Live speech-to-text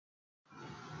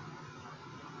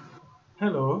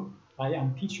Hello, I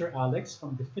am teacher Alex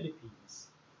from the Philippines.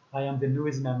 I am the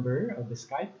newest member of the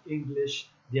Skype English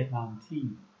Vietnam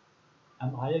team.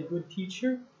 Am I a good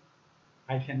teacher?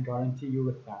 I can guarantee you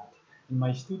with that, and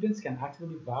my students can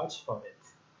actually vouch for it.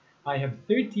 I have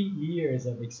 30 years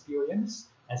of experience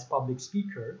as public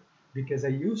speaker because I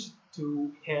used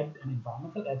to head an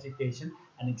environmental education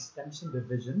and extension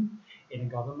division in a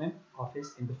government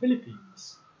office in the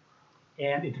Philippines.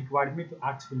 And it required me to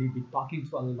actually be talking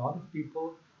to a lot of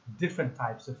people, different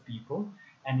types of people,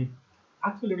 and it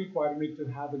actually required me to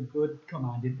have a good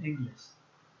command in English.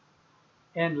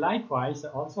 And likewise, I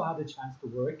also had a chance to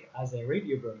work as a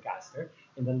radio broadcaster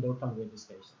in the local radio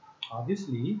station.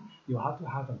 Obviously, you have to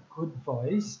have a good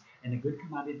voice and a good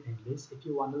command in English if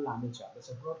you want to land a job as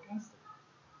a broadcaster.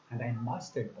 And I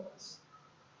mastered those.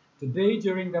 Today,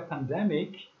 during the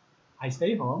pandemic, I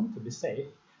stay home to be safe,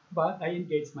 but I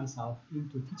engage myself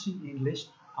into teaching English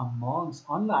amongst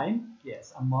online,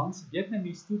 yes, amongst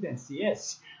Vietnamese students.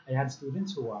 Yes, I have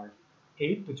students who are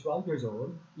 8 to 12 years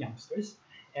old, youngsters,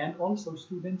 and also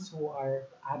students who are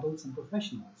adults and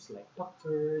professionals like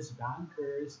doctors,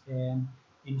 bankers, and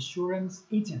insurance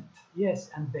agent. Yes,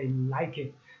 and they like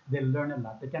it. They learn a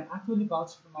lot. They can actually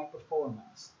vouch for my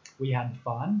performance. We had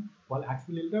fun while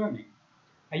actually learning.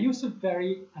 I use a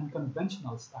very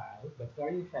unconventional style, but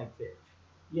very effective.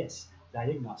 Yes,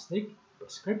 diagnostic,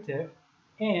 prescriptive,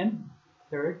 and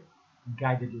third,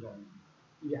 guided learning.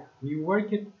 Yeah, we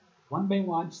work it one by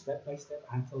one, step by step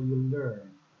until you learn.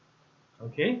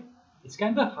 Okay? It's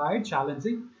kind of hard,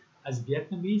 challenging, as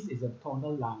Vietnamese is a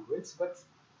tonal language, but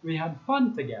we had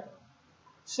fun together.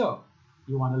 So,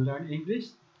 you want to learn English?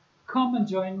 Come and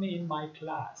join me in my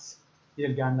class.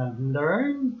 You're gonna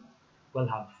learn, we'll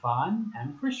have fun,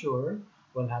 and for sure,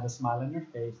 we'll have a smile on your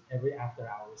face every after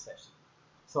hour session.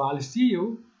 So I'll see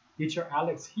you, teacher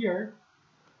Alex here,